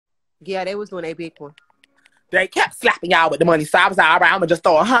Yeah, they was doing a big one. They kept slapping y'all with the money. So I was like, all right, I'm going to just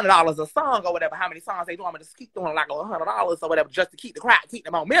throw $100 a song or whatever. How many songs they do, I'm going to just keep doing like $100 or whatever just to keep the crowd, keep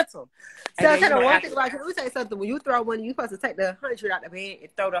the momentum. So I tell you one thing about you. Let me say something. When you throw money, you supposed to take the 100 out the band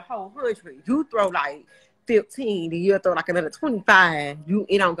and throw the whole 100. You throw like 15, then you'll throw like another 25.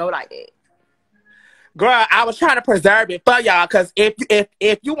 It don't go like that. Girl, I was trying to preserve it for y'all, because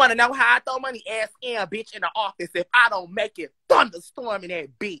if you want to know how I throw money, ask Ann, bitch, in the office if I don't make it thunderstorm in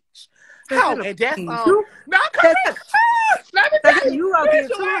that bitch. How? And that's no, come here. Let me tell you gonna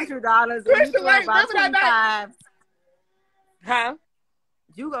get $200 and you throw about 25. Huh?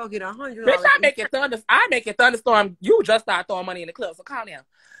 You gonna get $100. Bitch, I make it thunderstorm. You just start throwing money in the club, so calm down.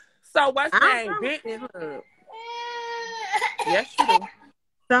 So what's name, bitch? Yes, you do.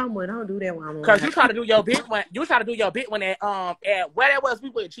 Someone don't do that one. Cause you try to do your bit one. You try to do your bit one at where that was. We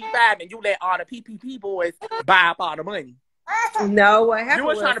went G5 and you let all the PPP boys buy up all the money. No, what happened? You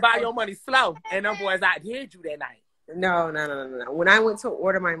was trying to buy your money slow, and them boys outdid you that night. No. When I went to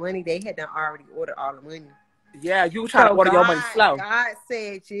order my money, they had already ordered all the money. Yeah, you trying to order your money slow. God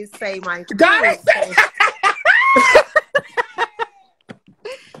said, "Just say my." God said.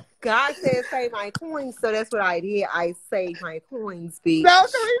 God said, "Save my coins," so that's what I did. I saved my coins, bitch. No,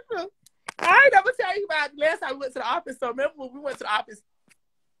 Teresa. I ain't never tell you about last time we went to the office. So remember when we went to the office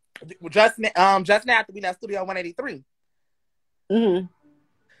just now after we left Studio 183. Mm-hmm.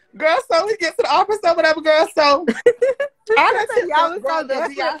 Girl, so we get to the office or whatever, girl. So I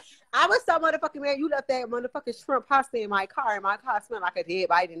was so motherfucking mad. You left that motherfucking shrimp pasta in my car, and my car smelled like a dead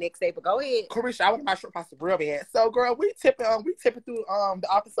body the next day. But go ahead. Carisha, I want my shrimp pasta real bad. So, girl, we tipping through the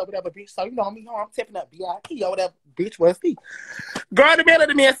office or whatever, bitch. So, you know me, I'm tipping up BIP or whatever, bitch, what's he? Girl in the middle of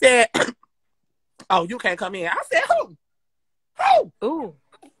the man said, oh, you can't come in. I said, who? Ooh.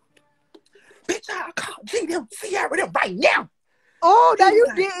 Bitch, I'll call G them, Sierra them right now. Oh, now you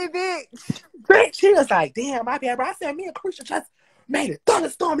getting, bitch. Bitch, he was like, damn, my bad, bro. I said, me and Carisha just made a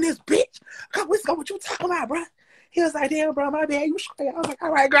thunderstorm in this bitch. Come, let's go. What you talking about, bro? He was like, damn, bro, my bad. You straight. I was like,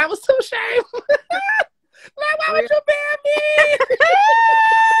 all right, girl, I was too ashamed. Like, why would you ban me?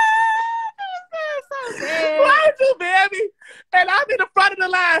 Why would you ban me? And I'm in the front of the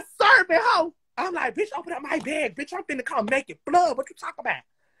line serving hoe. I'm like, bitch, open up my bag. Bitch, I'm finna come make it blood. What you talking about?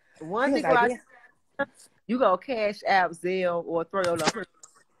 One thing about you go cash out Zelle or throw your love.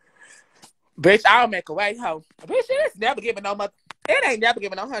 Bitch, I'll make a way, hoe. Bitch, it's never giving no money. It ain't never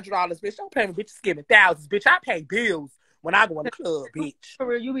giving no $100, bitch. Don't pay me, bitch. Giving thousands, bitch. I pay bills when I go in the club, bitch. For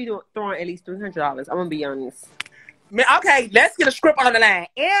real, you be throwing at least $300. I'm gonna be honest. Man, okay, let's get a script on the line.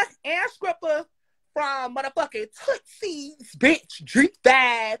 And scripper from motherfucking Tootsie's, bitch. G5.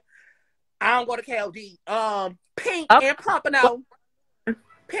 I don't go to KOD. Pink and Pompano.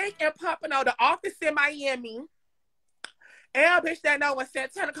 Pink and Pompano, the office in Miami. And bitch that know when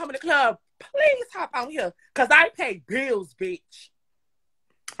Santana come in the club, please hop on here. Cause I pay bills, bitch.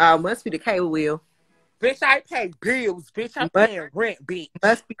 Must be the cable wheel. Bitch, I pay bills, bitch. I'm paying rent, bitch.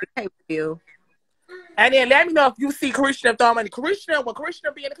 Must be the cable wheel. And then let me know if you see Carisha throwing money. When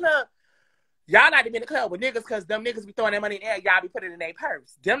Carisha be in the club, y'all not to be in the club with niggas because them niggas be throwing their money in the air. Y'all be putting it in their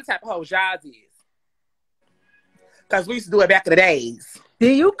purse. Them the type of hoes y'all is. Because we used to do it back in the days.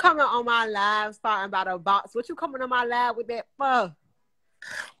 Did you coming on my live starting about a box? What you coming on my live with that for?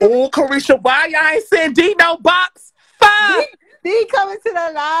 Oh, Carisha, why y'all ain't send D no box? Fuck! D coming to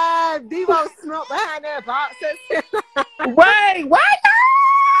the live. D won't smoke behind that box. Wait, why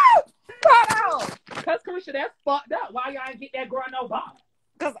y'all? Hold on. Because Carisha, that's fucked up. Why y'all ain't get that girl no box?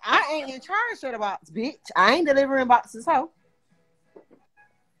 Because I ain't in charge of the box, bitch. I ain't delivering boxes, ho.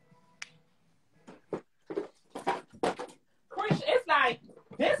 Carisha, it's like,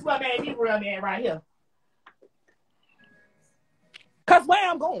 this is what made me real man right here. Because where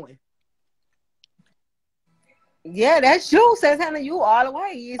I'm going. Yeah, that's you, Santana. You all the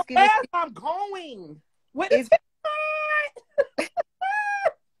way. Where I'm going. With the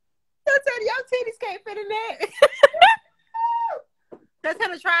Santana, your titties can't fit in that.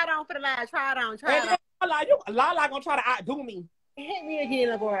 Santana, try it on for the live. Try it on. Lala gonna try to outdo me. Hit me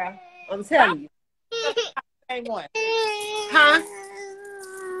again, little boy. I'm telling you. Same one. Huh?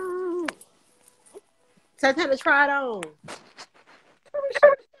 Santana, try it on.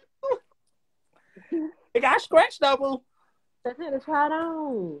 It got scratched up. Santana, try it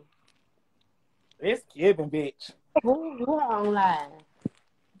on. It's giving, bitch. Who on live?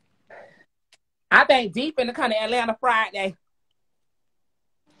 I think deep in the kind of Atlanta Friday.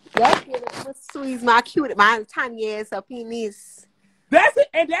 That's it. I'm gonna squeeze my tiny ass up in this. That's it,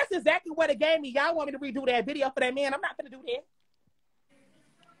 and that's exactly what it gave me. Y'all want me to redo that video for that man? I'm not gonna do that.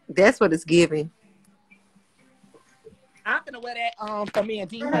 That's what it's giving. I'm gonna wear that for me and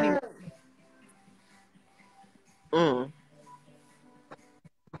D Honey.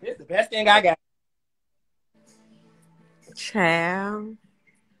 It's the best thing I got. Child.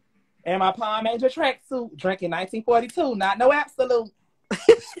 And my Palm Major tracksuit, drinking 1942, not no Absolute.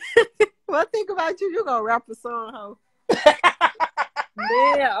 Well, think about you. You gonna rap a song, ho.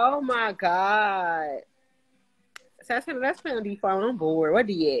 Man, oh my God. Santana, that's playing default. I'm bored. What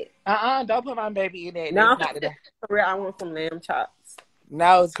do you at? Don't put my baby in that. No, That's not the day. for real, I want some lamb chops.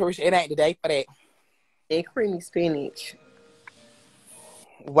 No, it's Carisha. It ain't the day for that. And creamy spinach.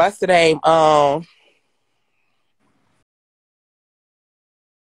 What's the name?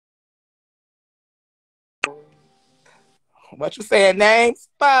 What you saying? Names?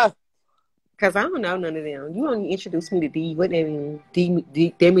 Cause I don't know none of them. You only introduced me to D. What that mean?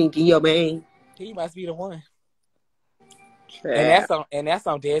 D. That mean D your man. He must be the one. Yeah. And that's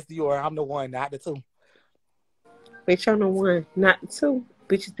on Des Dior. I'm the one, not the two. Bitch, I'm the one, not the two.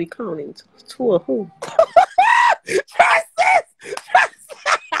 Bitches be calling two or who? Trust this.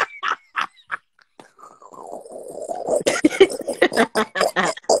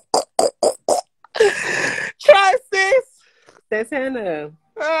 Trust this. Santana.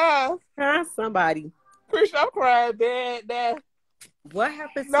 Find somebody. Christian, I'm crying bad now. What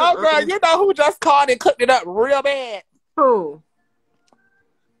happened to No, girl, you know who just called and cooked it up real bad? Who?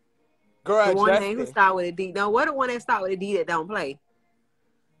 Girl, the one Justin. who start with a D. No, what the one that start with a D that don't play?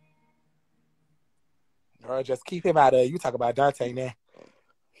 Girl, just keep him out of it. You talk about Dante now.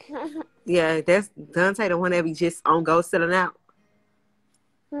 Yeah, that's Dante, the one that be just on go selling out.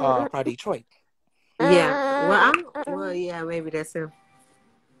 From Detroit. Yeah. Well, yeah, maybe that's him.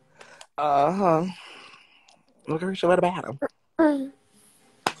 Look at what about him?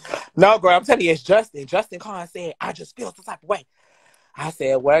 No, girl, I'm telling you, it's Justin. Justin Khan said, I just feel some type of way. I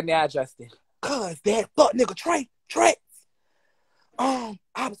said, well, now, Justin, cause that fuck nigga Trey, I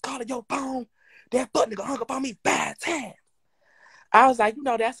was calling your phone. That fuck nigga hung up on me 5 times. I was like, you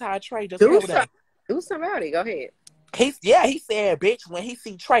know, that's how Trey just do somebody. Go ahead. He said, bitch, when he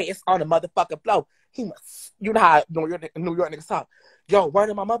see Trey, it's on the motherfucking floor. He must, you know how New York niggas talk. Yo, word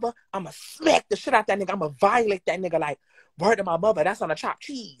to my mother, I'ma smack the shit out that nigga. I'ma violate that nigga like, word to my mother, that's on the chopped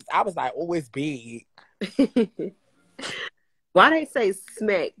cheese. I was like, oh, it's big. Why they say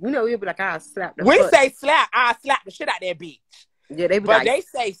smack? You know, we'll be like, I'll slap the We foot. say slap, I'll slap the shit out that bitch. Yeah, they be but like, they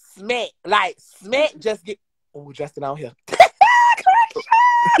say smack. Like, smack just get... Oh, Justin out here.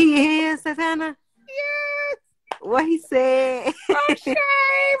 He is, Santana? Yes. What he said? I'm ashamed.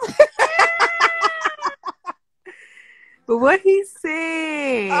 But what he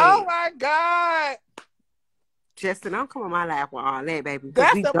said? Oh, my God. Justin, don't come on my lap with all that, baby.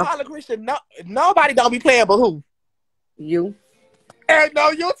 That's the Paula Christian. No, nobody don't be playing but who? You. And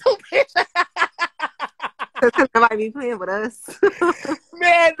no, you too, bitch. Nobody be playing with us.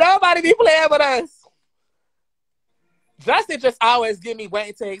 Man, nobody be playing with us. Justin just always give me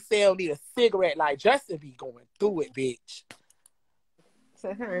waiting to exhale, need a cigarette. Like, Justin be going through it, bitch.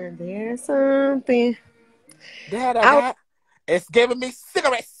 There's something. It's giving me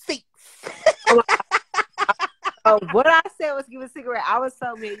cigarette seats. Oh, what I said was give a cigarette. I was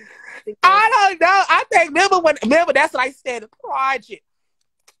so mad. I don't know. I think, remember that's what I used to say in the project.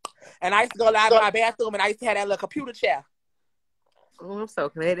 And I used to go live in my bathroom and I used to have that little computer chair. Oh, I'm so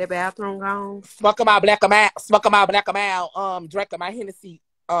glad that bathroom gone. Smoking my black amount, drinking my Hennessy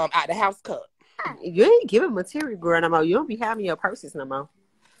out the house cup. You ain't giving material, girl, no more. You don't be having your purses no more.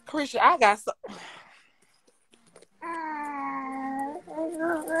 Christian, I got some.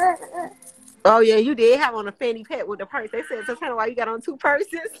 Oh, yeah, you did have on a fanny pack with the purse. They said, so kind of why you got on 2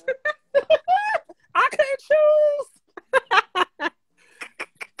 purses. I couldn't choose.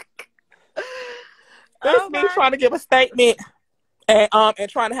 It's me trying to give a statement and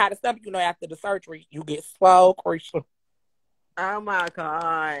trying to hide the stomach. You know, after the surgery, you get swole, Christian. Oh, my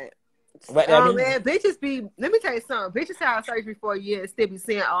God. Man, bitches be, let me tell you something. Bitches have surgery for a year and still be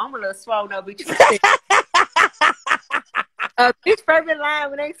saying, oh, I'm a little swole. No, bitch. Bitch favorite line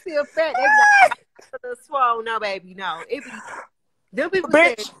when they still fat, they be like, I'm a little swole. No, baby, no. It be, them people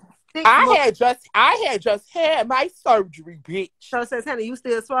bitch, I had just had my surgery, bitch. So, Santana, you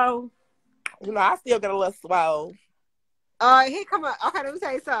still swole? You know, I still got a little swole. He come up. Okay, let me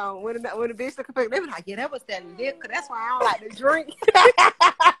tell you something. When the bitch look at they be like, yeah, that was that lip, because that's why I don't like to drink.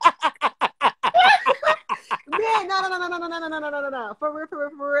 Man, no. For real.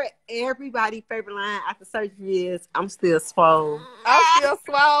 Everybody's favorite line after surgery is, I'm still swole. I'm still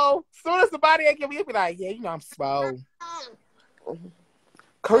swole. Soon as the body ain't give me, it be like, yeah, you know I'm swole.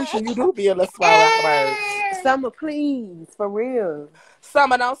 Christian, you do be a little swole afterwards. Summer, please, for real.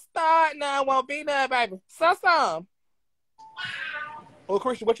 Summer don't start now, won't be there, baby. Some. Well,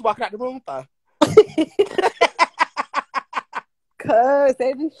 Christian, what you walking out the room for? Cause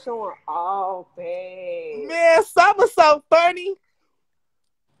they be showing all bad. Man, Summer's so funny.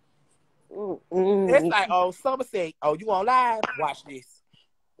 Mm-mm. It's like, oh, Summer said, oh, you on live? Watch this.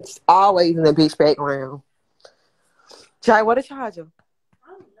 It's always in the bitch background. Jai, what a charger? I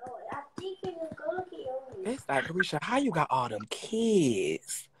don't know. I think it was gonna be over. It's like, Carisha, how you got all them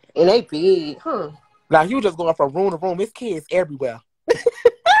kids? And they big, huh? Like, you just going from room to room. It's kids everywhere.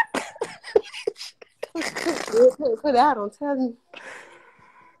 Put out, I'm telling you.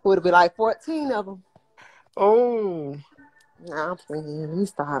 Would have been like 14 of them. Oh. Nah, I'm playing. Let me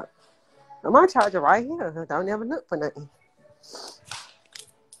stop. My charger right here. Don't ever look for nothing.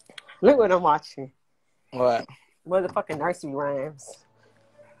 Look what I'm watching. What? Motherfucking nursery rhymes.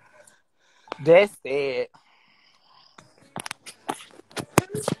 That's it.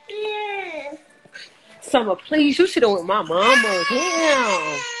 Yeah. Summer, please, you should have went with my mama.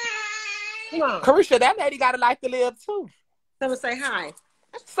 Damn. Come on. Carisha, that lady got a life to live too. Summer, say hi.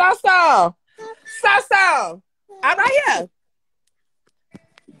 So. I'm right here.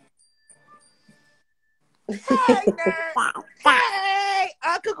 Hey, nerd. Hey,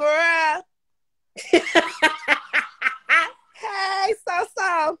 Uncle Girl. Hey,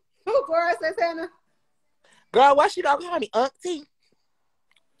 so. Who, girl, say Santa? Girl, why she don't call me Auntie?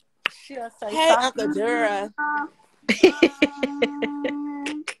 She'll say, Hey, Uncle Dura.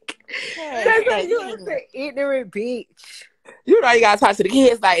 Hey, you an ignorant bitch. You know you gotta talk to the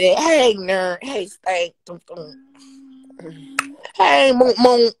kids like that. Hey, nerd. Hey, stank. Hey,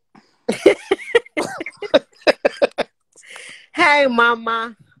 moon. Hey,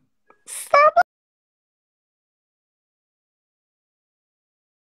 mama.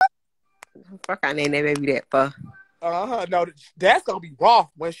 Fuck, I named that baby that for. No, that's gonna be rough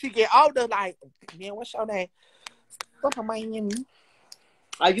when she get older. Like, man, what's your name? What's her name?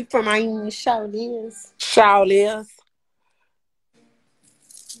 Are you from Miami? Shawliz? Shawliz.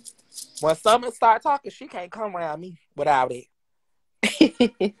 When Summer start talking, she can't come around me without it.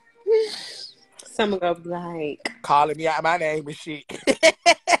 Summer gonna be like calling me out my name and shit.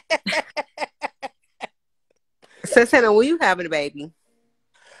 So, Santa, when you having a baby?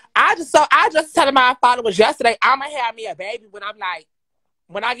 I just telling my followers yesterday, I'ma have me a baby when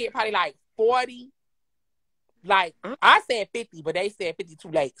I get probably like 40. Like, I said 50, but they said 50 too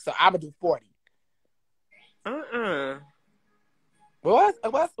late. So I'ma do 40.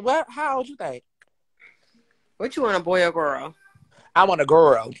 What? How old you think? What you want, a boy or girl? I want a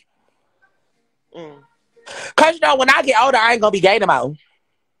girl. Cause you know, when I get older, I ain't gonna be gay no more.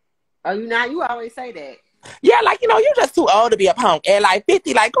 Oh, you not? You always say that. Yeah, like, you know, you're just too old to be a punk. At like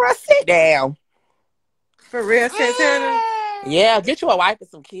 50, like, girl, sit down. For real, Santana? Yeah, get you a wife and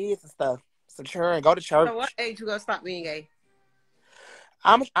some kids and stuff. Some children, go to church. So what age you gonna stop being gay?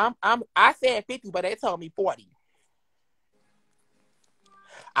 I said 50, but they told me 40.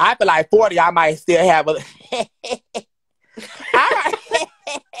 I feel like 40, I might still have a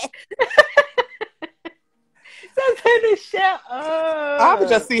Santana, shut up. I would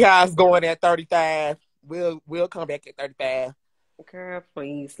just see how it's going at 35. We'll come back at 35. Girl,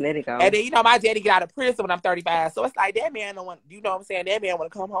 please let it go. And then, you know, my daddy get out of prison when I'm 35. So it's like, that man don't want, you know what I'm saying? That man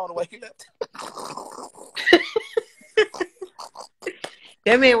want to come home the way he left.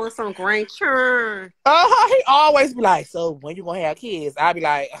 That man wants some grandchildren. He always be like, so when you gonna have kids? I be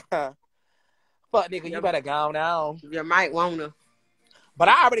like, fuck nigga, you better go on now. You might wanna. But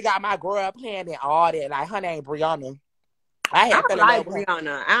I already got my girl up plan and all that. Like, her name Brianna. I don't like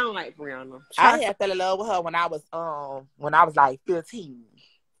Brianna. I don't like Brianna. I had fell in love with her when I was like 15.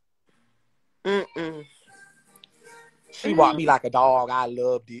 She walked me like a dog. I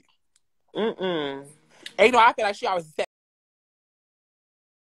loved it. And you know, I feel like she always said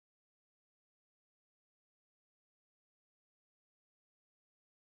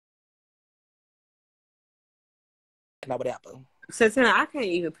no whatever. Santana, I can't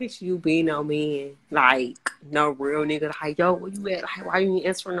even picture you being no man, like no real nigga. Like, yo, where you at? Like, why you ain't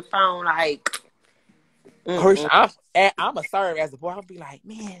answering the phone? Like, I'm a serve as a boy. I'll be like,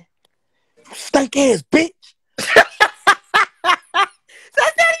 man, stank ass bitch. Santana,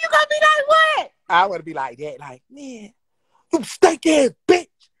 you gonna be like what? I would be like that, like, man, you stank ass bitch.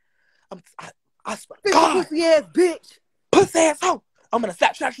 I swear to God, pussy ass bitch, pussy ass hoe. I'm gonna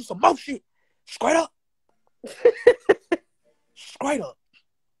slap you some more shit. Straight up. Straight up.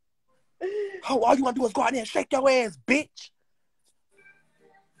 Ho, all you wanna do is go out there and shake your ass, bitch.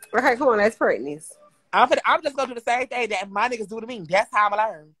 Okay, come on, let's practice. I'm just gonna do the same thing that my niggas do to me. That's how I'm gonna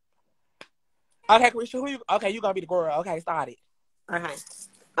learn. Okay, Carisha, you gonna be the girl. Okay, start it. Okay.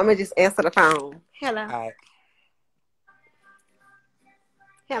 I'm gonna just answer the phone. Hello. All right.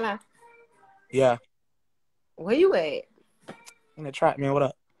 Hello. Yeah. Where you at? In the trap, man. What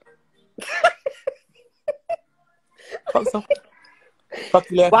up? Fuck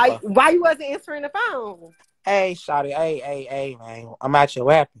you laughing for? Why you wasn't answering the phone? Hey, shawty. Hey, man. I'm at you.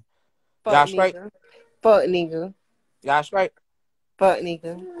 What happened? Fuck Y'all straight? nigga. Fuck nigga. Y'all straight? Fuck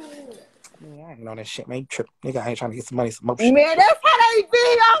nigga. Man, I ain't know that shit, man. You tripping. Nigga, I ain't trying to get some money, some more shit. Man, that's how they be.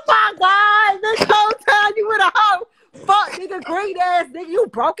 Oh my God. This whole time you with a hoe. Fuck nigga, great ass nigga. You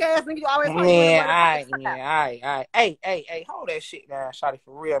broke ass nigga. You always want to Man, motherfucker. alright. Hey, hold that shit down, shawty,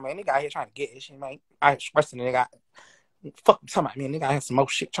 for real, man. Nigga out here trying to get this shit, man. I expressing the nigga. Fuck you talking about, man. Nigga, I had some more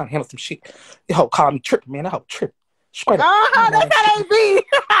shit, trying to handle some shit. This hoe called me tripping, man. That hoe tripping. Straight up. That's how they be.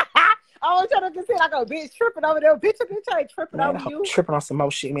 I was trying to say like a bitch tripping over there. Bitch ain't tripping Man, over that hoe you. tripping on some more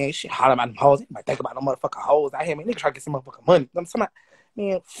shit, man. Shit hollering about them hoes. Might think about them motherfucking hoes out here, man. Nigga try to get some motherfucking money. I'm talking about,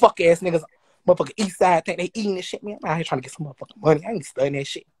 man, fuck ass niggas. Motherfucking east side think they eating this shit, man. I'm out here trying to get some motherfucking money. I ain't studying that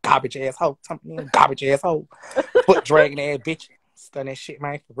shit. Garbage ass hoe. Man, garbage ass hoe. Foot dragging ass bitch. Studying that shit,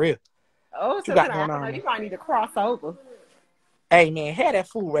 man, for real. Oh, so tonight, I don't know. You might need to cross over. Hey, man, have that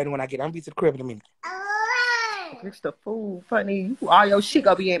food ready when I get it. I'm gonna be to the crib in a minute. It's the food, funny. All your shit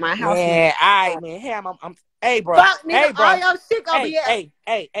gonna be at my house. Man, all right, man. Hey, hey, bro. Fuck, nigga, hey, bro. all your shit gonna be at.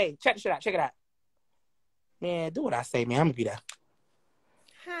 Hey. Check the shit out. Check it out. Man, do what I say, man. I'm gonna be there.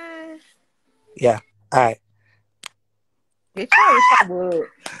 Hi. Yeah. All right. Bitch, I wish I would.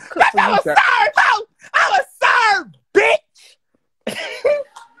 I was served, bitch.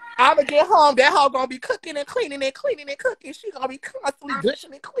 I'm gonna get home. That hoe gonna be cooking and cleaning and cleaning and cooking. She gonna be constantly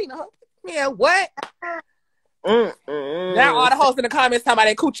gushing and cleaning her. Man, what? Now all the hoes in the comments talking about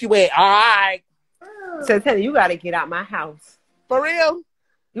that coochie wet. All right. So tell you gotta get out my house. For real?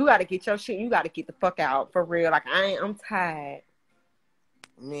 You gotta get your shit. You gotta get the fuck out. For real. Like, I'm tired.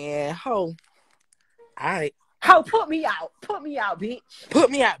 Man, ho. All right. Ho, put me out. Put me out, bitch. Put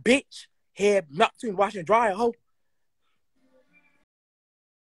me out, bitch. Head not between wash and dryer, ho.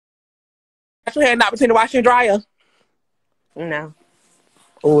 That's your head not between the wash and dryer. No.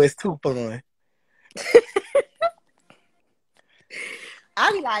 Oh, it's too fun.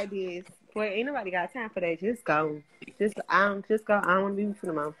 I be like this. Boy, ain't nobody got time for that. Just go. Just go. I don't want to be with you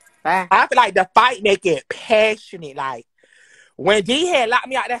no more. Bye. I feel like the fight make it passionate. Like when D had locked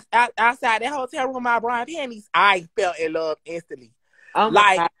me outside that hotel room with my Brian panties, I fell in love instantly. Oh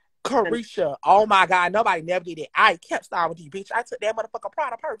like God. Carisha, oh my God, nobody never did it. I kept starting with D, bitch. I took that motherfucking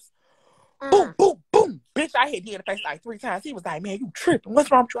Prada purse. Boom, boom, boom. Bitch, I hit D in the face like 3 times. He was like, man, you tripping.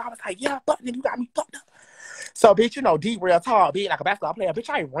 What's wrong with you? I was like, yeah, fuck, nigga, you got me fucked up. So, bitch, you know, D real tall, bitch, like a basketball player. Bitch,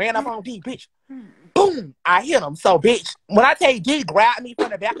 I ran up on D, bitch. Boom, I hit him. So, bitch, when I tell you D grabbed me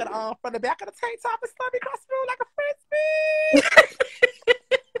from the back of the tank top and slung me across the room like a frisbee.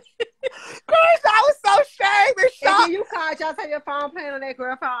 Gosh, I was so ashamed and shocked. And then you called, y'all take your phone playing on that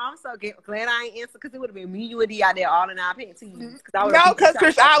girl phone. I'm so glad I ain't answered because it would have been me, you, and D out there all in our pants. No, because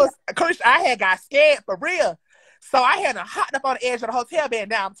I had got scared for real. So I had him hopped up on the edge of the hotel bed.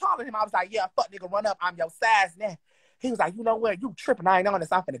 Now I'm taller than him. I was like, yeah, fuck nigga, run up. I'm your size now. He was like, you know what? You tripping. I ain't on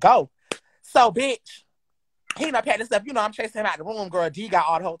this. I'm finna go. So, bitch, he done packed this up. You know, I'm chasing him out the room, girl. D got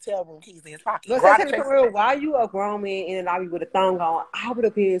all the hotel room keys in his pocket. For real, why you a grown man in the lobby with a thong on? I would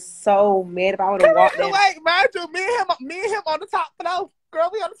have been so mad if I would have walked in. Wait, mind you, me and him on the top floor. Girl,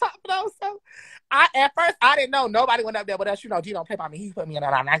 we on the top floor. So at first I didn't know nobody went up there with us. You know, D don't play by me. He put me in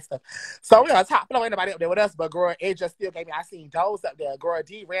that nice stuff. So we on the top floor, ain't nobody up there with us. But girl, it just still gave me. I seen those up there. Girl,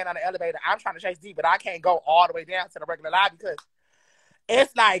 D ran on the elevator. I'm trying to chase D, but I can't go all the way down to the regular lobby because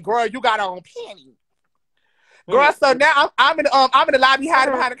it's like, girl, you got on panties. Girl, so now I'm in the lobby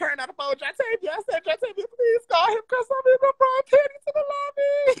hiding behind the curtain on the phone. I said, please call him because I'm in the front panties to the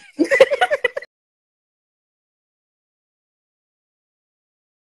lobby.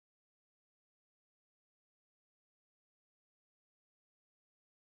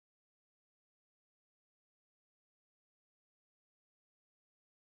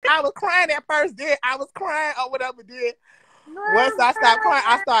 I was crying at first, did I was crying or whatever, did. Once I stopped crying,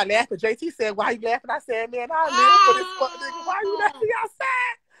 I started laughing. JT said, why you laughing? I said, man, I live for this fuck nigga. Why you laughing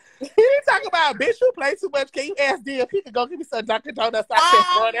outside? He talking about, bitch, you play too much. Can you ask D if he could go give me some Dunkin' Donuts? I said,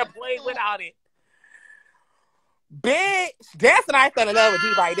 girl, that plane without it. Bitch, that's when I fell in love with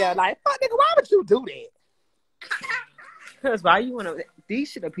D right there. Like, fuck nigga, why would you do that? Because why you want to, D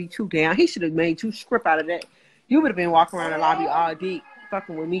should have beat you down. He should have made you script out of that. You would have been walking around the lobby all day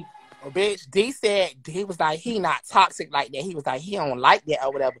fucking with me. Well, bitch, D said, he was like, he not toxic like that. He was like, he don't like that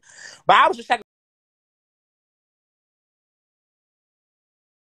or whatever. But I was just checking.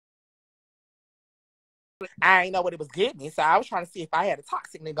 I ain't know what it was getting me, so I was trying to see if I had a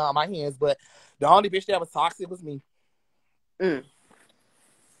toxic nigga on my hands, but the only bitch that was toxic was me.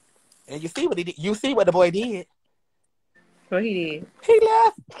 And you see what he did. You see what the boy did. What he did? He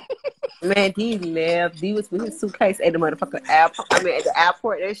left. Man, he left. He was with his suitcase at the motherfucking airport. I mean, at the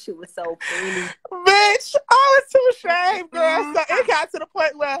airport. That shit was so funny. Bitch, I was too ashamed, girl. So it got to the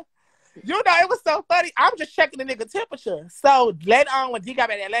point where, you know, it was so funny. I'm just checking the nigga temperature. So later on, when D got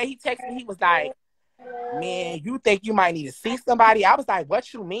back to LA, he texted me. He was like, man, you think you might need to see somebody? I was like,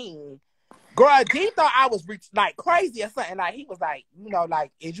 what you mean? Girl, D thought I was like crazy or something. Like, he was like, you know,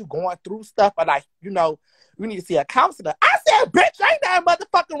 like, is you going through stuff? Or like, you know, you need to see a counselor. I said, bitch, ain't that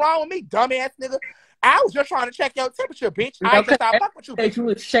motherfucking wrong with me, dumbass nigga. I was just trying to check your temperature, bitch. I just thought fuck with you, bitch. You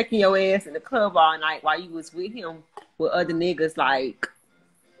was shaking your ass in the club all night while you was with him with other niggas. Like,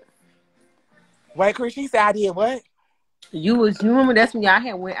 wait, Chris, she said I did what? You remember that's when y'all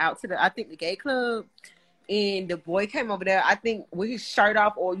had went out to the gay club, and the boy came over there, I think with his shirt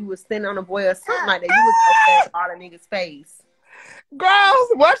off, or you was standing on the boy or something like that. You was up there all the niggas' face.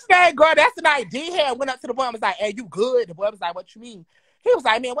 Girls, what's that, girl? That's the night D had went up to the boy and was like, hey, you good? The boy was like, what you mean? He was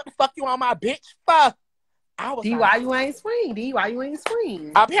like, man, what the fuck you on my bitch for? I was D, like, why you ain't swing? D, why you ain't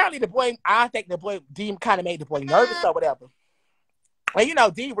swing? Apparently the boy, I think the boy, D kind of made the boy nervous or whatever. Well, you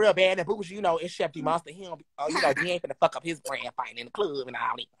know, D real bad and bougie, you know, it's Chef Monster. He don't, you know, D ain't finna fuck up his brand fighting in the club and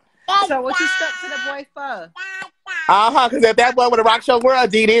all that. So what you stuck to the boy for? Because if that boy would have rocked your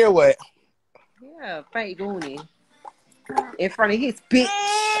world, D did what? Yeah, fake doing it. In front of his bitch.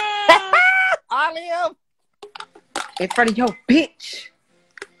 All him. In front of your bitch.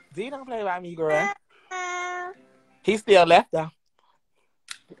 D don't play about me, girl. He still left though.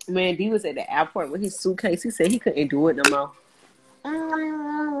 Man, D was at the airport with his suitcase. He said he couldn't do it no more.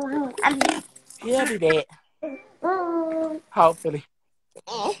 He'll be back. Hopefully.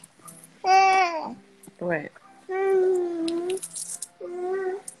 What?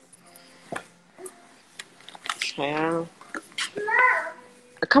 Yeah.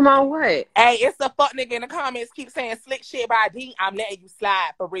 Come on, what? Hey, it's a fuck nigga in the comments keep saying slick shit by D. I'm letting you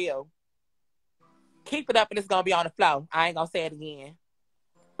slide for real. Keep it up and it's gonna be on the floor. I ain't gonna say it again.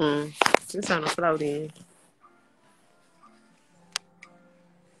 It's on the floor then.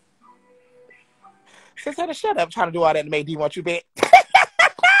 Just had to shut up trying to do all that to make D want you back.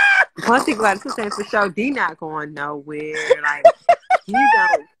 One thing about it, saying for sure, D not going nowhere. Like, he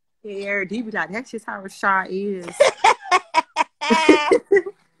don't care. D be like, that's just how Rashad is.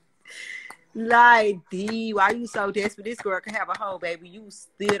 Like, D, why you so desperate? This girl can have a whole baby. You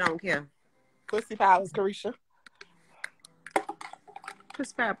still don't care. Pussy powers, Carisha.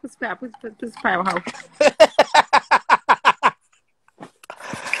 Pussy power, hoe.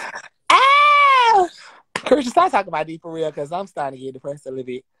 Carisha, stop talking about D for real, because I'm starting to get depressed a little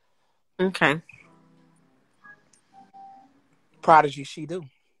bit. Okay. Prodigy, she do.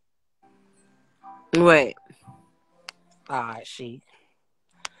 What? She.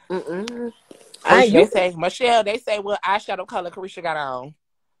 They say, Michelle, they say what eyeshadow color Carisha got on.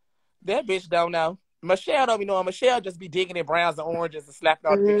 That bitch don't know. Michelle don't be knowing. Michelle just be digging in browns and oranges and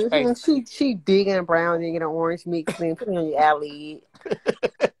slapping on the bitch face. She digging brown, digging orange, mixing, putting on your eyelid.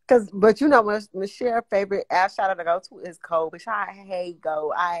 But you know, Michelle's favorite eyeshadow to go to is gold. Bitch, I hate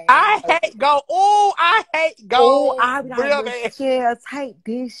gold. I hate gold. Oh, I hate gold. Oh, I be like, Michelle, take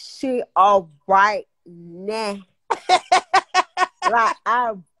this shit all right now. Like,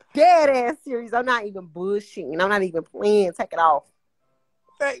 I'm dead ass serious. I'm not even bullshitting. I'm not even playing. Take it off.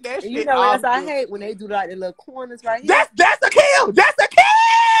 Take that shit you know off. I hate when they do like the little corners right here. That's a kill. That's a kill.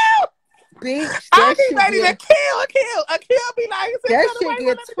 Bitch, I be ready to kill. A kill be like, that shit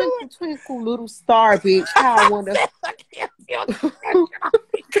get twinkle, twinkle, little star, bitch. How I wonder.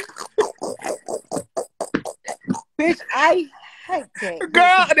 Bitch, I hate that.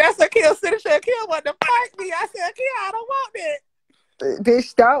 Girl, that's a kill. Citizen kill want to fight me. I said, kill, I don't want that.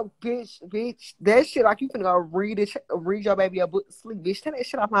 Bitch, don't, bitch. That shit like you finna go read your baby a book to sleep. Bitch, take that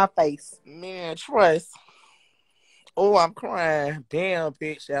shit off my face. Man, trust. Oh, I'm crying. Damn,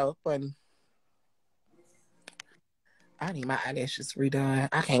 bitch, that was funny. I need my eyelashes redone.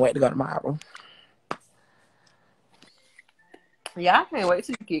 I can't wait to go tomorrow. Yeah, I can't wait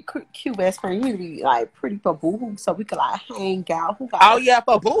till you get cute best friend. You need to be like pretty for boo so we can like hang out. Yeah,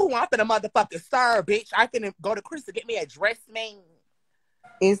 for boo I'm finna motherfucking serve, bitch. I finna go to Chris to get me a dress, man.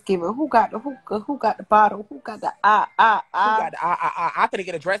 It's giving who got the hookah, who got the bottle, who got the Who got the I'm finna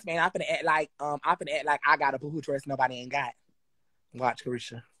get a dress, man. I'm finna act like I got a boohoo dress nobody ain't got. Watch,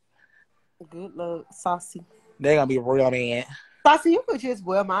 Carisha. Good luck, saucy. They're gonna be real, man. Saucy, you could just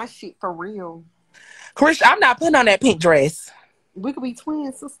wear my shit for real. Carisha, I'm not putting on that pink dress. We could be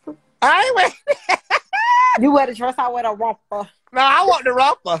twins, sister. I ain't wearing. You wear the dress, I wear the romper. No, I want the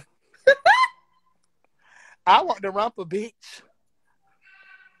romper. I want the romper, bitch.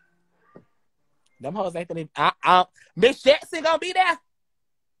 Them hoes ain't gonna. Miss Jackson gonna be there.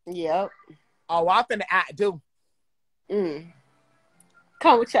 Yep. Oh, I'm finna outdo.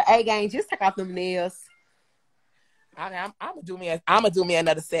 Come with your A game. Just take off them nails. I'm gonna do me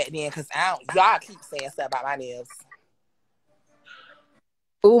another set then, because y'all keep saying stuff about my nails.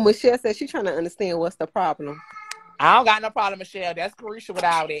 Ooh, Michelle said she's trying to understand what's the problem. I don't got no problem, Michelle. That's Carisha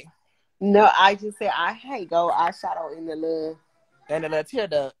without it. No, I just said I hate gold eyeshadow in the little tear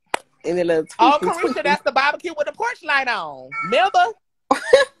duct. In the little Oh, twinkle, Carisha, twinkle. that's the barbecue with the porch light on. Remember?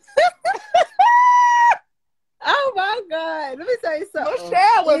 Oh my God! Let me tell you something.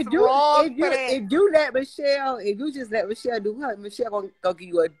 Michelle was wrong for that. If you let Michelle, if you just let Michelle do her, Michelle gonna give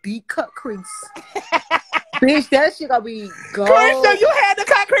you a deep cut crease. Bitch, that shit gonna be gold. Carisha, you had the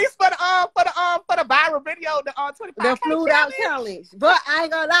cut crease for the viral video, the 25K the flued out challenge. But I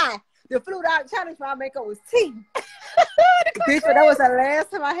ain't gonna lie, the flued out challenge my makeup was tea. Bitch, but that was the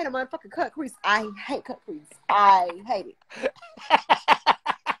last time I had a motherfucking cut crease. I hate cut crease. I hate it.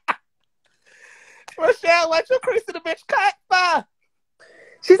 Michelle, what you creasing the bitch cut for?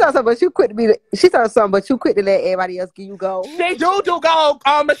 She thought something, but you quit to be. She thought something, but you quit to let everybody else give you gold. She do gold.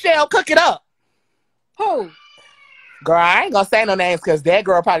 Michelle, cook it up. Who? Girl, I ain't gonna say no names because that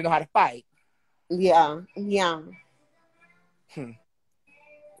girl probably know how to fight. Yeah. Hmm.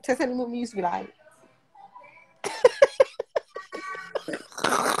 Tell me what we used to be like.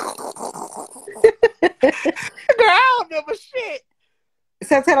 Girl, I don't remember shit.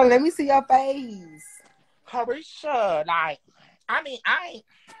 So tell her, let me see your face. Carisha, like, I ain't.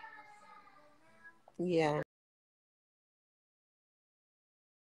 Yeah.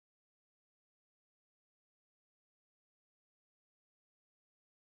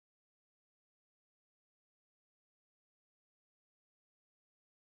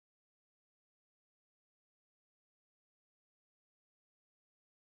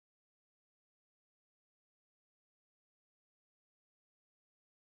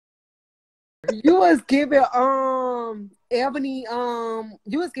 You was giving Ebony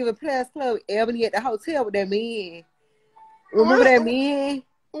you was giving Players Club Ebony at the hotel with that man. Remember that man?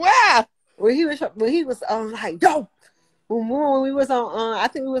 Where? When he was like, yo. When we was on I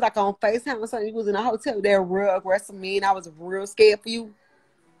think we was like on FaceTime or something, he was in a hotel with that real aggressive man. I was real scared for you.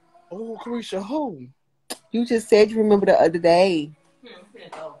 Oh, Carisha, who? You just said you remember the other day.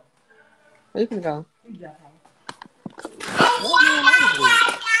 Where you gonna go?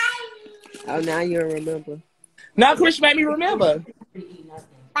 Oh, now you don't remember. Now Carisha made me remember.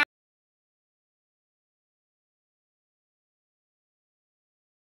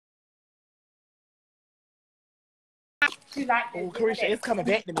 Oh, Carisha, it's coming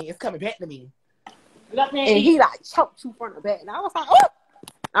back to me. It's coming back to me. And he like choked you from the back. And I was like, oh!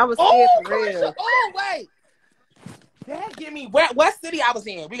 I was scared for real. Carisha, oh, wait. Dad, give me what city I was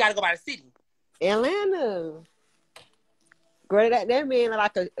in. We gotta go by the city. Atlanta. Girl, that man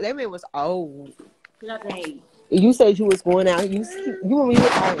that man was old. You said you was going out. You when you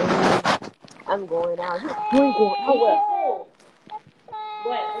was like, I'm going out. You ain't going nowhere.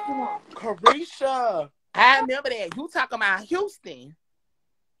 What you want? Carisha, I remember that. You talking about Houston.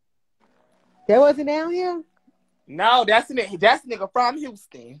 That wasn't down here? No, that's the nigga from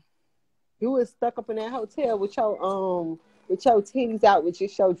Houston. You was stuck up in that hotel with your titties out with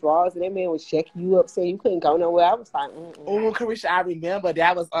your drawers, and that man was checking you up saying you couldn't go nowhere. I was like, Oh, Carisha, I remember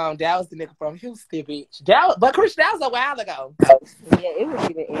that was the nigga from Houston, bitch. But Carisha, that was a while ago. Yeah, it was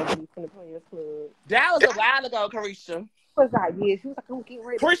even Anthony from the Players Club. That was a while ago, Carisha. Was like, yeah, she was like, I'm getting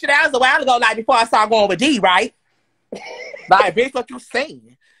ready. Carisha, that was a while ago, like before I started going with D, right? Like, bitch, what you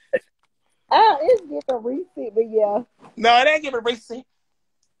saying? It's different recent, but yeah. No, it ain't giving recent.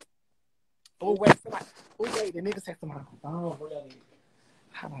 Oh, wait, somebody. Oh, wait, the nigga said somebody. Oh, really?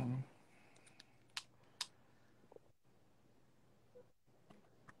 Hold on.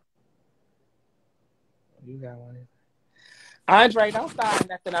 You got one. Andre, don't start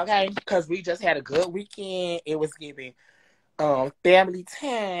nothing, okay? Because we just had a good weekend. It was giving family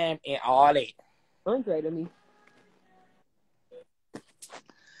time and all that. Andre to me.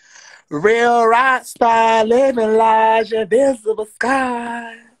 Real rock star, living large, invisible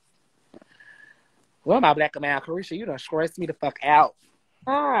sky. Well, my black man, Carisha, you done stressed me the fuck out.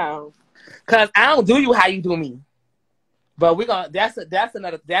 How? Cause I don't do you how you do me. But we gonna that's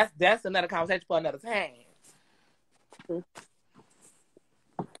another conversation for another time.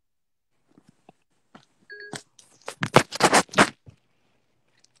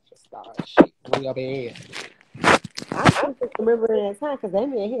 Just start shit. Bring your bed. I can't just remember that time because that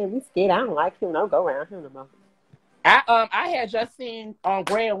man here, me scared. I don't like him. Don't go around him no more. I had just seen on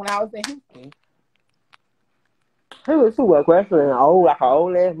Greg when I was in Houston. He was too aggressive and old, like an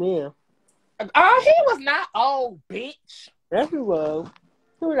old ass man. He was not old, bitch. Yes, he was.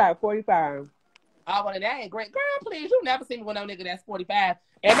 He was like 45. Oh, well, that ain't great. Girl, please, you never see me with no nigga that's 45.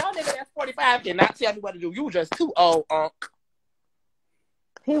 And no nigga that's 45 cannot tell me what to do. You just too old,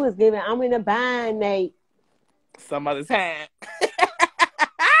 He was giving, I'm in a bind, Nate. Some other time.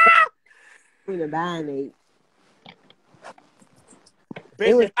 I'm in a bind, Nate.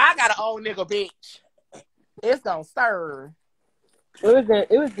 Bitch, if I got an old nigga, bitch, it's gonna serve.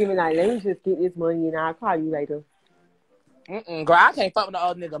 It was giving like, let me just get this money and I'll call you later. Girl, I can't fuck with the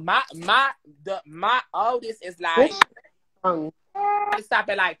old nigga. My oldest is like, stop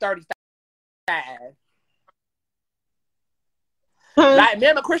at like 35. Like,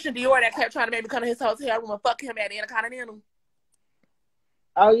 remember Christian Dior that kept trying to make me come to his hotel room and fuck him at the Intercontinental?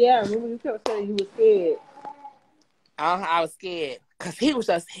 Oh, yeah. Remember you kept saying you was scared. I was scared. Because he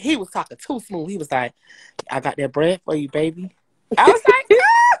was talking too smooth. He was like, I got that bread for you, baby. I was like,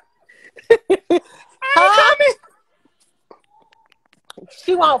 I ain't coming.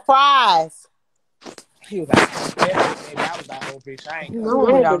 She want fries. He was like, yeah, baby. I was like, oh, bitch, I ain't No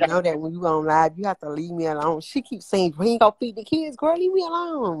coming. one don't know that when you on live, you have to leave me alone. She keeps saying, we ain't gonna feed the kids, girl, leave me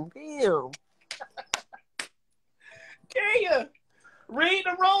alone. Damn. Can you? Read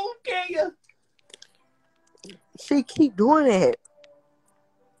the room, can you? She keep doing that.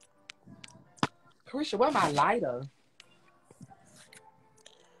 Carisha, where my lighter?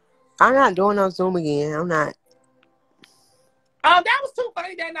 I'm not doing no Zoom again. I'm not. Oh, that was too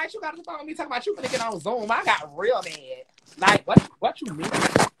funny that night. You got to phone me talking about you gonna get on Zoom. I got real mad. Like, what you mean?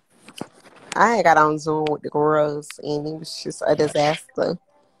 I ain't got on Zoom with the girls, and it was just a disaster.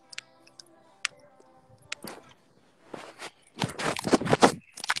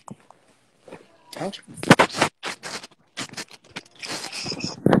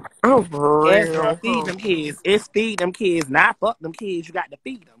 I'm Yes, girl, real feed them hungry. kids. It's feed them kids, not fuck them kids. You got to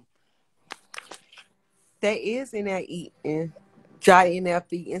feed them. They is in there eating. Jai in there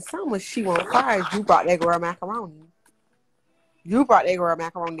feeding. Some of she want fries. You brought that girl macaroni. You brought that girl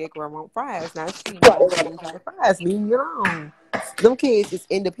macaroni. That girl want fries. Now she feeding Jai fries. Leave me alone. Them kids is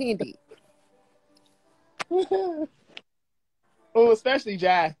independent. Oh, especially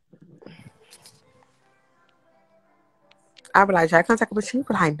Jai. I be like, Jai, can I take a picture? You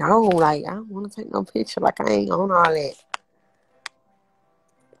be like, no. Like, I don't want to take no picture. Like, I ain't on all that.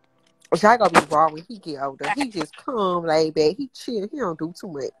 Jai gonna be raw when he get older. He just calm, laid back. He chill. He don't do too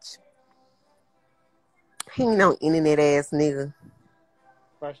much. He ain't no internet ass nigga.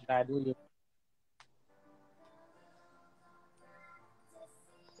 First, I do you.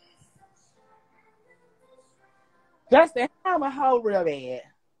 Justin, I'm a hoe real bad.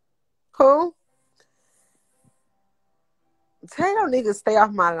 Who? Tell them niggas stay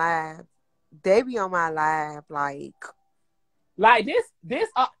off my live. They be on my live Like this,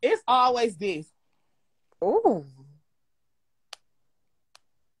 it's always this. ooh.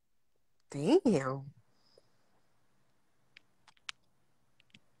 Damn.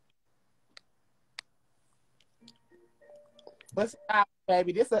 What's up,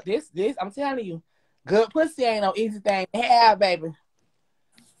 baby? This. I'm telling you, good pussy ain't no easy thing to have, baby.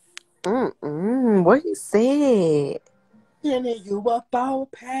 What he said? Sending you a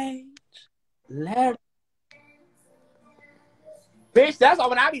 4-page letter. Bitch, that's why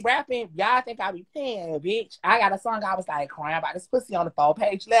when I be rapping, y'all think I be paying, bitch. I got a song I was like crying about this pussy on the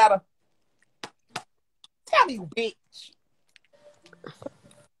 4-page letter. Tell me, bitch.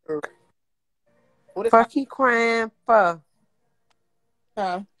 What is Fuck he crying for?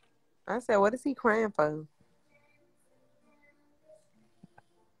 huh? I said, what is he crying for?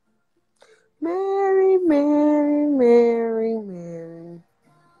 Mary, Mary, Mary, Mary.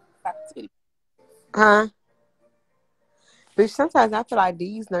 Huh? Bitch, sometimes I feel like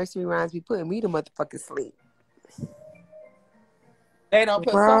these nursery rhymes be putting me to motherfucking sleep. They don't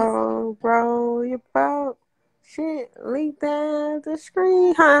put some. Bro, you about shit, leak down the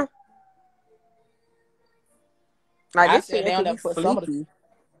screen, huh? Like, I this shit said they making me don't put some of sleepy.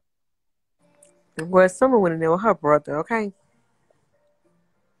 Well, Summer went in there with her brother, okay?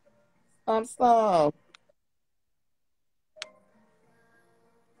 the song.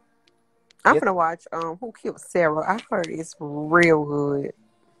 I'm Yes, gonna watch Who Killed Sarah. I heard it's real good.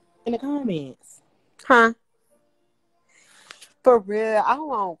 in the comments. Huh? For real, I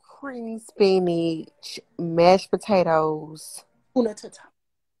want creamy spinach, mashed potatoes, Una to top.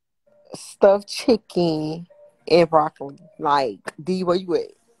 stuffed chicken, and broccoli. Like, D, where you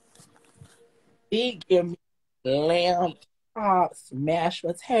at? Big give me lamb chops, mashed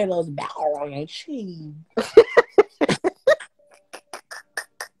potatoes, macaroni and cheese.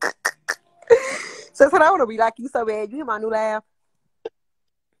 So I want to be like you so bad. You hear my new laugh?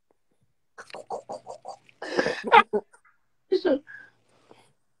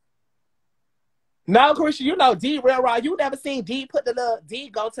 No, Christian, you know D real raw. You never seen D put the little D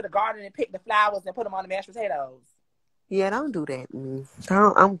go to the garden and pick the flowers and put them on the mashed potatoes. Yeah, don't do that to me.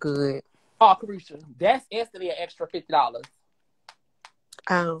 I'm good. Oh, Christian, that's instantly an extra $50.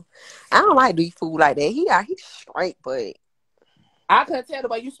 Um, I don't like to eat food like that. He's straight, but I couldn't tell the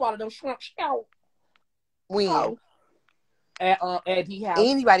way you swallow them shrimp. when Oh, at D house.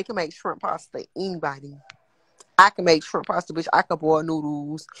 anybody can make shrimp pasta, anybody. I can make shrimp pasta, bitch. I can boil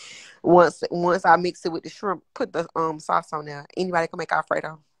noodles. Once I mix it with the shrimp, put the sauce on there. Anybody can make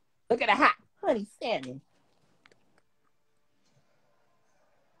Alfredo. Look at the hot honey salmon.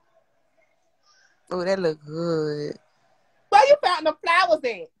 Oh, that look good. Where you found the flowers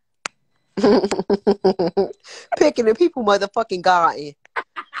at? Picking the people motherfucking garden.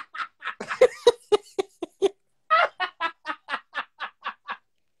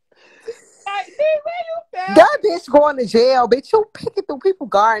 Like, D, where you found? That bitch going to jail, bitch. You picking through people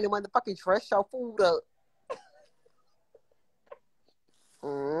garden and motherfucking dress your food up.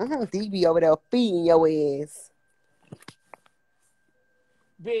 DB over there feeding your ass.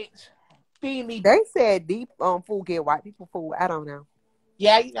 Bitch, feed me. They said deep food get white people food. I don't know.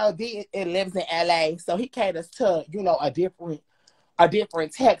 Yeah, you know, D it lives in LA, so he caters to, you know, a different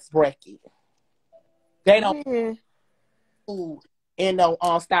tax bracket. They don't Yeah. food in no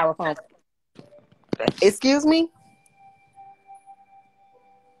styrofoam. Excuse me?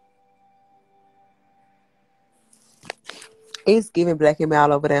 It's giving black and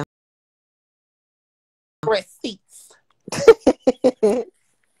all over there. Receipts.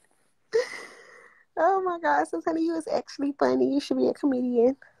 Oh my God, so honey, you is actually funny. You should be a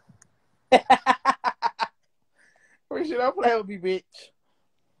comedian. We should don't play with me, bitch.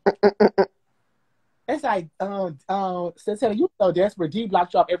 It's like, Santana, you so desperate. D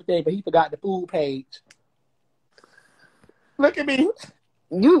blocked you off everything, but he forgot the food page. Look at me.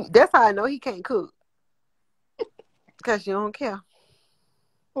 That's how I know he can't cook. Because you don't care.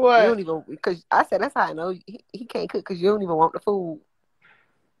 What? You don't even, because I said that's how I know he can't cook because you don't even want the food.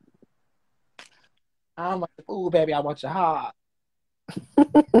 I don't want the food, baby. I want your heart.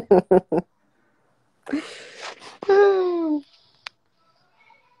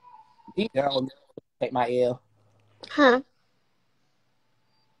 D don't take my L. Huh?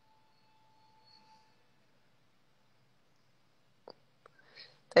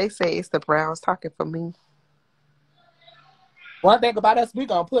 They say it's the Browns talking for me. One thing about us, we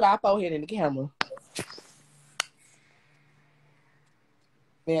gonna put our forehead in the camera.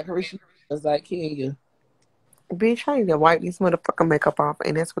 Man, Carisha was like, killing you. Bitch, I need to wipe this motherfucking makeup off,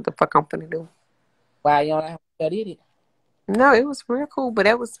 and that's what the fuck I'm finna do. Why you don't know how did it? No, it was real cool, but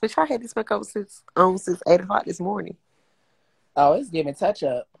bitch, I had this makeup since 8 o'clock this morning. Oh, it's giving touch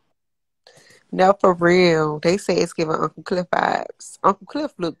up. No, for real. They say it's giving Uncle Cliff vibes. Uncle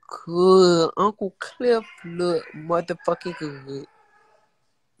Cliff look good. Uncle Cliff look motherfucking good.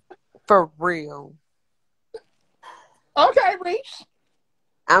 For real. Okay, Reach.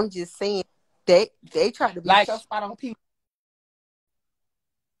 I'm just saying they try to be Like your spot on people.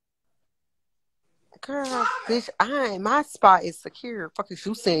 Girl, bitch, my spot is secure. Fuck is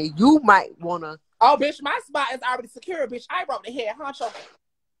you saying you might wanna Oh, bitch, my spot is already secure, bitch. I wrote the head honcho.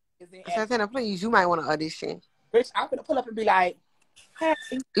 Santana, please, you might wanna audition. Bitch, I'm gonna pull up and be like, hey.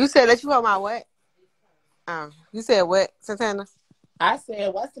 You said that you hold my what? You said what, Santana? I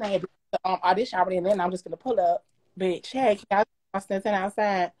said, what's the name? Audition already, and then I'm just gonna pull up, bitch. Hey, can I stand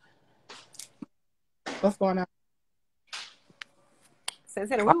outside? What's going on?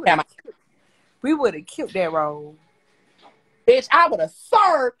 Santana, we would have killed that role. Bitch, I would have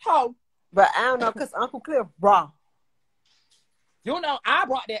served her. But I don't know, cause Uncle Cliff raw. You know, I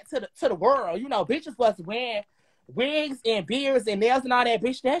brought that to the world. You know, bitches was wearing wigs and beards and nails and all that.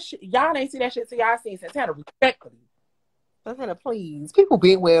 Bitch, that shit, y'all ain't see that shit till y'all seen Santana respectfully. Santana, please. People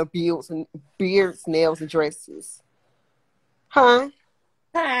been wearing beards, nails, and dresses. Huh?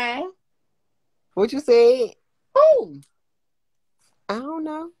 Hey, What you said? who? I don't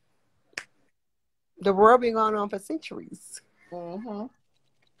know. The world been going on for centuries. Mm-hmm.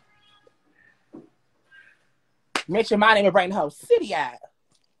 Mention my name and bring the whole city out.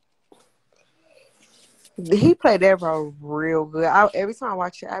 He played that role real good. Every time I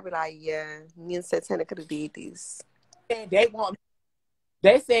watch it, I be like, yeah, me and Santana could have did this. And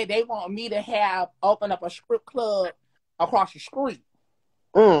they said they want me to open up a strip club across the street.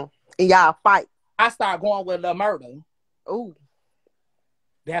 And y'all fight. I start going with the murder. Ooh.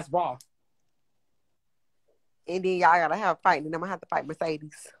 That's raw. And then y'all gotta have a fight, and then I'm gonna have to fight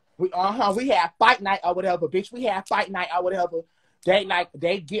Mercedes. We have fight night or whatever, bitch. We have fight night or whatever.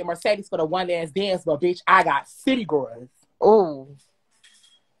 They get Mercedes for the one dance dance, but bitch, I got city girls. Oh,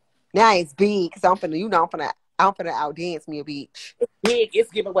 now it's big because I'm finna outdance me a bitch. Big,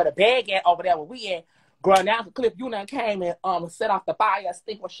 it's giving where the bag at over there where we at. Girl, now the clip you done came and set off the fire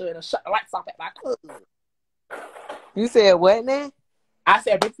extinguisher and shut the lights off at my club. You said what now? I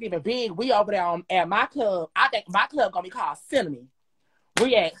said, bitch, even big. We over there at my club. I think my club gonna be called Cinnamon.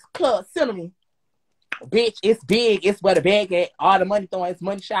 We at Club Cinnamon. Bitch, it's big. It's where the bag at. All the money throwing, it's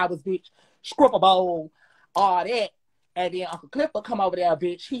money showers, bitch. Stripper bowl, all that. And then Uncle Clifford come over there,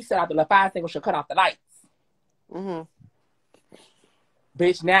 bitch. He set out the fire extinguisher, cut off the lights. Mm-hmm.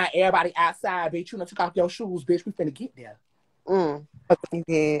 Bitch, now everybody outside, bitch. You done took off your shoes, bitch. We finna get there.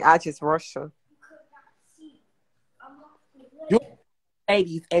 Yeah, I just rushed her. You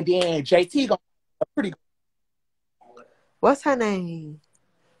ladies, and then JT gonna be pretty good. What's her name?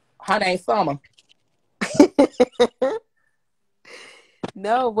 Her name's Summer.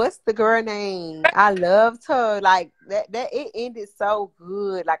 No, what's the girl name? I loved her. Like that it ended so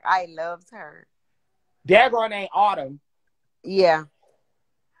good. Like I loved her. That girl named Autumn. Yeah.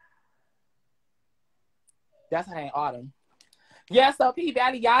 That's her name, Autumn. Yeah, so P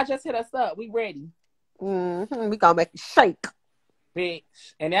Valley, y'all just hit us up. We ready. Mm-hmm. We gonna make it shake. Bitch.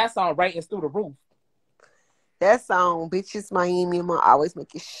 And that song ratings through the roof. That song, Bitches Miami, I'm gonna always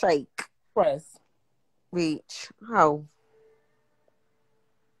make it shake. Press. Bitch. Oh.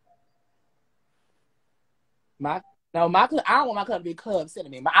 I don't want my club to be Club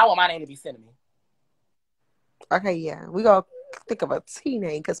Cinnamon. I want my name to be Cinnamon. Okay, yeah. We gonna think of a T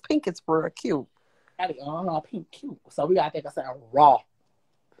name because Pink is real cute. Pink cute. So we gotta think of something raw.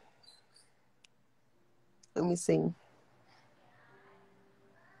 Let me see.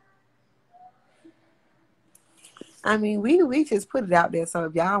 I mean, we just put it out there. So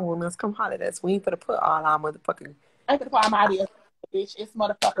if y'all want us, come holler at us. We ain't gonna put all our motherfucking. I can find my idea, bitch. It's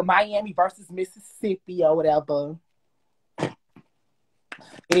motherfucking Miami versus Mississippi or whatever.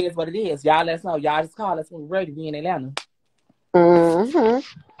 It is what it is. Y'all let us know. Y'all just call us when we're ready. We in Atlanta. Mm-hmm.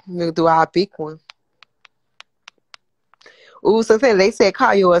 We'll do our big one. Ooh, so they said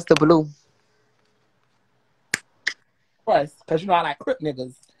call yours the blue. Plus, because you know I like Crip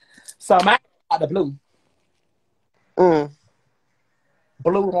niggas. So my the blue.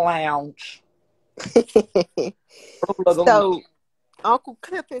 Blue Lounge. Blue Lagoon. So Uncle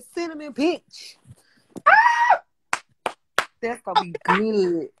Cliff and Cinnamon, bitch. That's gonna be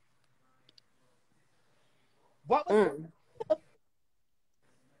good. What was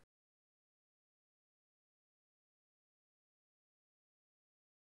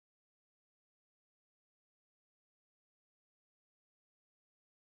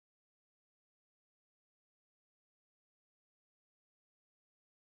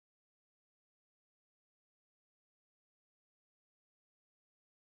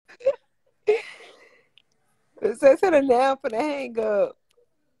It says it now for the hang up.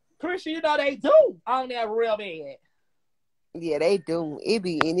 Christian, you know they do on that real bad. Yeah, they do. It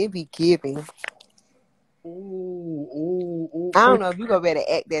be giving. Ooh. I don't know if you gonna better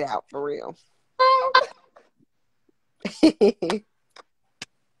act that out for real. Somebody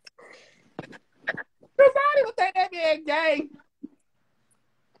would think that man gay.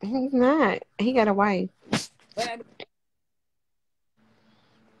 He's not. He got a wife.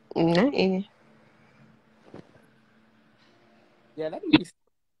 Nothing. Yeah, let me be.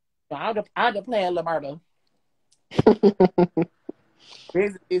 I'm just playing Lamarta.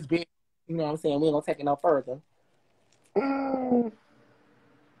 This is big. You know what I'm saying? We ain't gonna take it no further.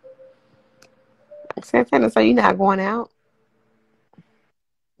 Santana, so you not going out?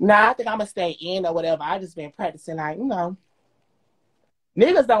 Nah, I think I'm gonna stay in or whatever. I just been practicing, like, you know.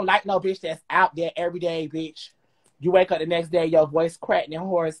 Niggas don't like no bitch that's out there every day, bitch. You wake up the next day, your voice cracking and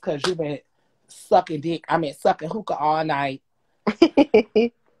hoarse because you been sucking hookah all night.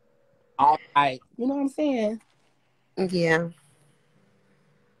 All night. You know what I'm saying? Yeah.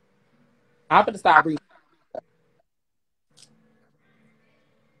 I'm gonna start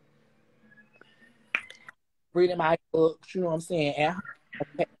reading my books, you know what I'm saying? At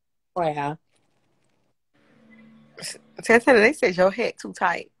home. Santana, they said your head too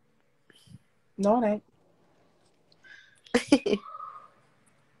tight. No, it ain't.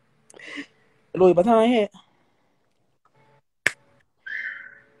 Louis Vuitton hat.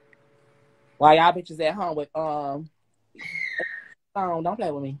 While y'all bitches at home with don't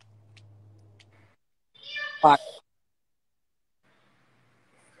play with me. All right.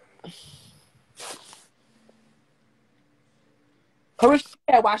 Carissa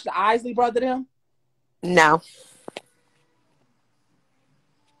had watched the Isley brother them? No.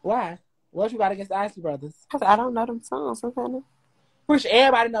 Why? What you got against the Isley brothers? Because I don't know them songs, Santana. Push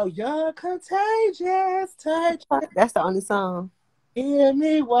everybody know you're contagious. Touch it. That's the only song. Give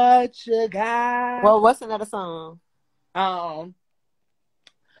me what you got. Well, what's another song? Um,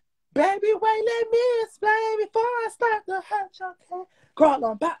 baby, wait, let me explain before I start to hurt your cat. Girl, I'm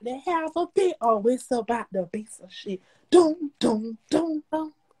about to have a bit. Oh, it's about to be some shit. Doom, doom, doom,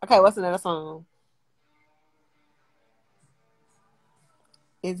 doom. Okay, what's another song?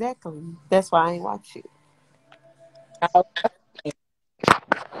 Exactly. That's why I ain't watch it.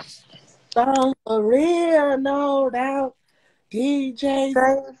 Song for real, no doubt.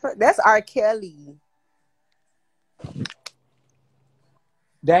 DJs. That's R. Kelly.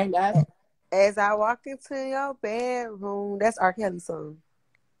 Dang, As I walk into your bedroom, that's R. Kelly song.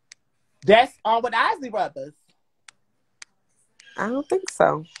 that's on with Isley Brothers. I don't think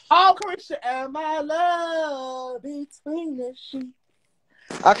so. Oh, Carisha, and my love between the sheets.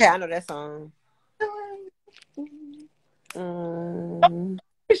 Okay, I know that song. Mm,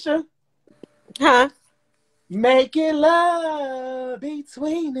 Carisha, huh? making love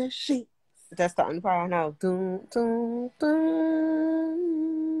between the sheets. That's the only part I know. Doom, doom,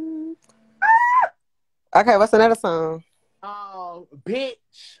 doom. Okay, what's another song? Bitch,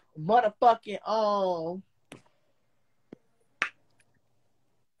 motherfucking All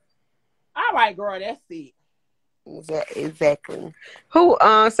right, girl, that's it. Exactly. Who?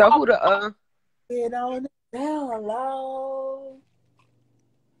 So Oh, who the? get on the down low.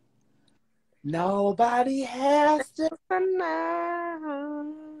 Nobody has to.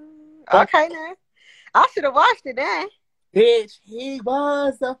 Okay, now I should have watched it then. Bitch, he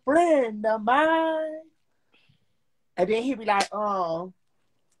was a friend of mine. And then he be like, to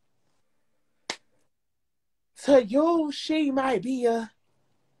you, she might be a.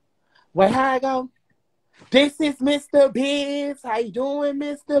 Wait, how I go? This is Mr. Biz. How you doing,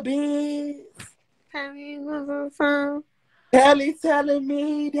 Mr. Biz? Kelly telling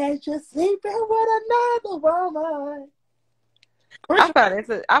me that you're sleeping with another woman. I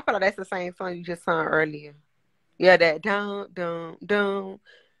thought that's the same song you just sung earlier. Yeah, that dum.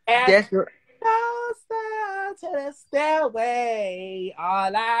 As That's closer to the stairway,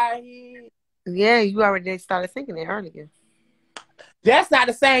 all I hear. yeah. You already started singing it earlier. That's not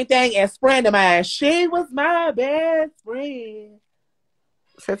the same thing as friend of mine. She was my best friend.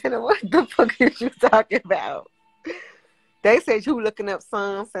 Santana, what the fuck is you talking about? They said you looking up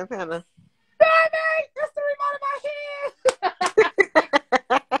songs, Santana. Baby, that's the remote of my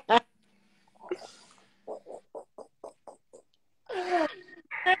head.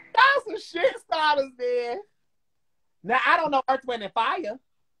 Y'all some shit starters there. Now I don't know Earth, Wind, and Fire.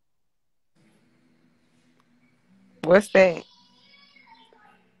 What's that?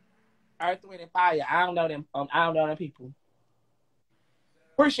 Earth, Wind, and Fire. I don't know them. I don't know them people.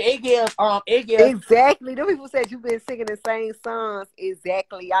 Appreciate it gives. Exactly. Them people said you've been singing the same songs.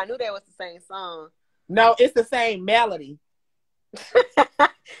 Exactly. I knew that was the same song. No, it's the same melody. Santana,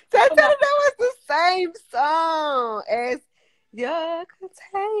 that was the same song as You're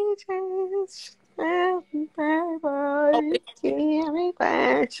Contagious. Oh,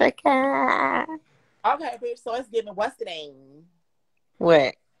 okay, bitch. So it's giving what's the name?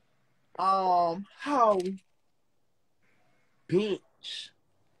 What? How bitch.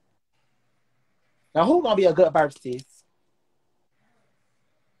 Now who gonna be a good versus?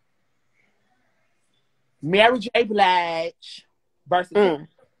 Mary J. Blige versus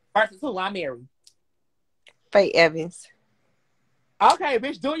who? I'm Mary. Faith Evans. Okay,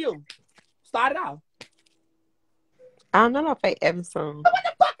 bitch, do you? Start it off. I don't know no Faith Evans song. What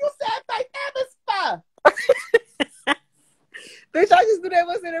the fuck you said Faith Evans for? Bitch, I just knew they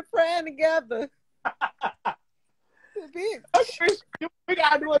wasn't a praying together. Bitch. Okay, we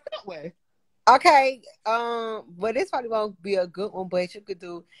gotta do it that way. Okay, but this probably won't be a good one, but you could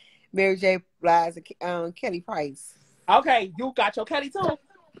do Mary J. Blige and Kelly Price. Okay, you got your Kelly too.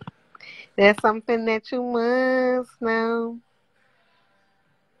 There's something that you must know.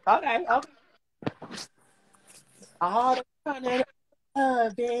 Okay. All the time that I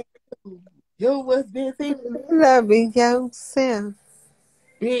loved you was busy, Loving yourself.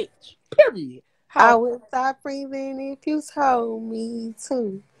 bitch. Period. I How? would stop breathing if you told me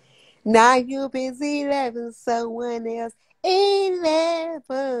to. Now you busy loving someone else.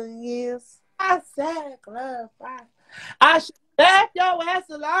 11 years. I sacrificed. I should left your ass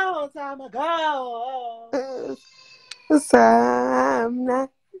a long time ago. So I'm not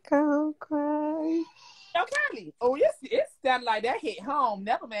gonna cry. Yo, Kelly. Oh, it sounded like that hit home.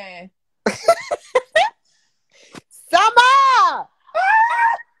 Never mind. Summer!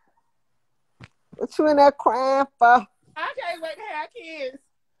 What you in there crying for? I can't wait to have kids.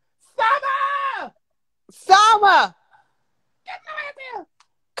 Summer! Summer!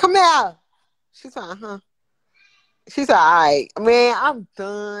 Come out. She's fine, huh? She's all right. Man, I'm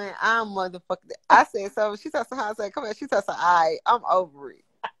done. I'm motherfucking. I said so. She said so. I said, come here. She said so. All right. I'm over it.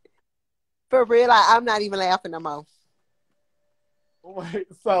 For real, like, I'm not even laughing no more. Wait,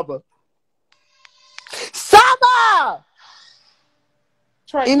 Summer. Summer!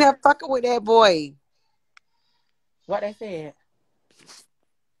 Trey, In there fucking with that boy. what they said?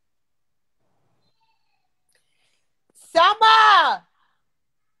 Summer!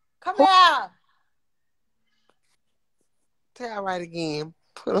 Come Who? here. Tell her right again.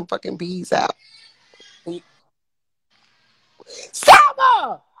 Put them fucking bees out.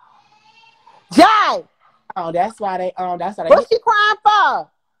 Summer! Jai! Oh, that's why they. That's why they What hit she crying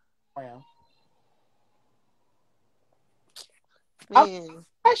for? around. Oh, Man.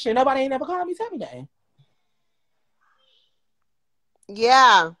 question. Nobody ain't never called me. Tell me that.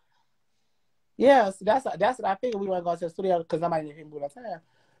 Yeah. Yeah, so that's what I figured. We weren't going to the studio because nobody didn't move on time.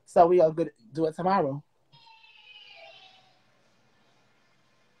 So we are good do it tomorrow.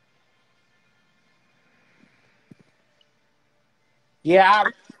 Yeah,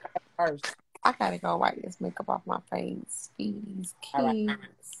 I first. I gotta go wipe this makeup off my face. Feed these All right.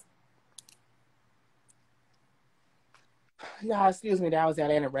 kids. Y'all, excuse me, that was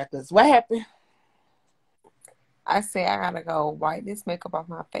Atlanta Records. What happened? I said I gotta go wipe this makeup off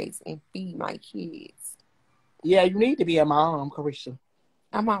my face and feed my kids. Yeah, you need to be a mom, Carisha.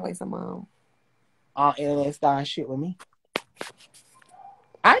 I'm always a mom. Internet starting shit with me.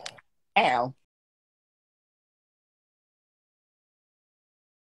 I am.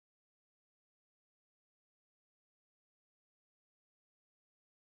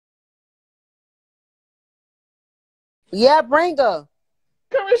 Yeah, bring her.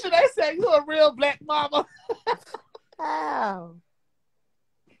 Carisha, they say you a real black mama. How?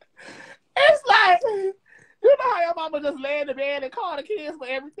 It's like, you know how your mama just lay in the bed and call the kids for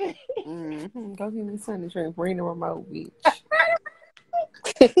everything? Mm-hmm. Go give me something to drink. Bring the remote, bitch.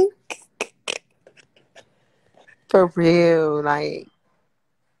 For real, like,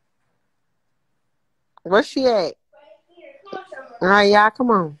 where's she at? All right, y'all,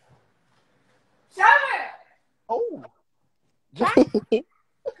 come on. Oh, Jack.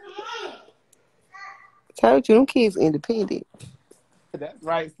 Told you, them kids independent. That's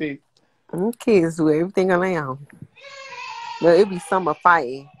right, sis. Them kids do everything on their own. But it be summer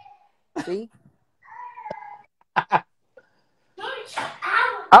fighting. See?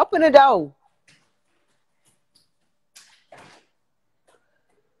 Open the door.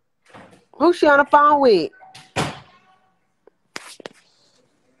 Who's she on the phone with?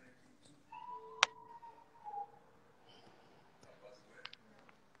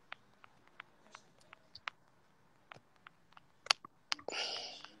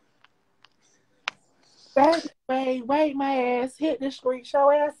 Wait, my ass hit the street, show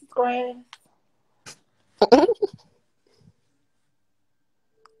ass is grass.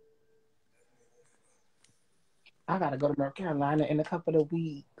 I gotta go to North Carolina in a couple of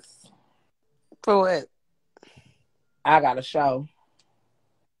weeks. For what? I got a show.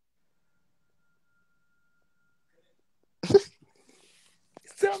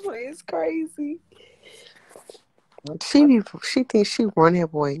 Summer is crazy. She thinks she run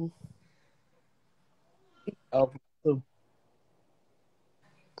that boy. Oh,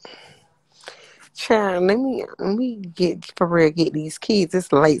 Child, let me get for real. Get these kids.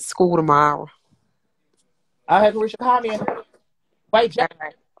 It's late school tomorrow. I had Carisha call me and wait, All Jack,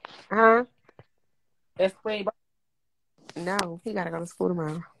 right. Huh? that's spring break. No, he gotta go to school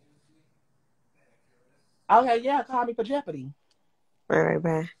tomorrow. Okay, yeah, call me for Jeopardy. All right,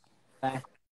 bye. Bye.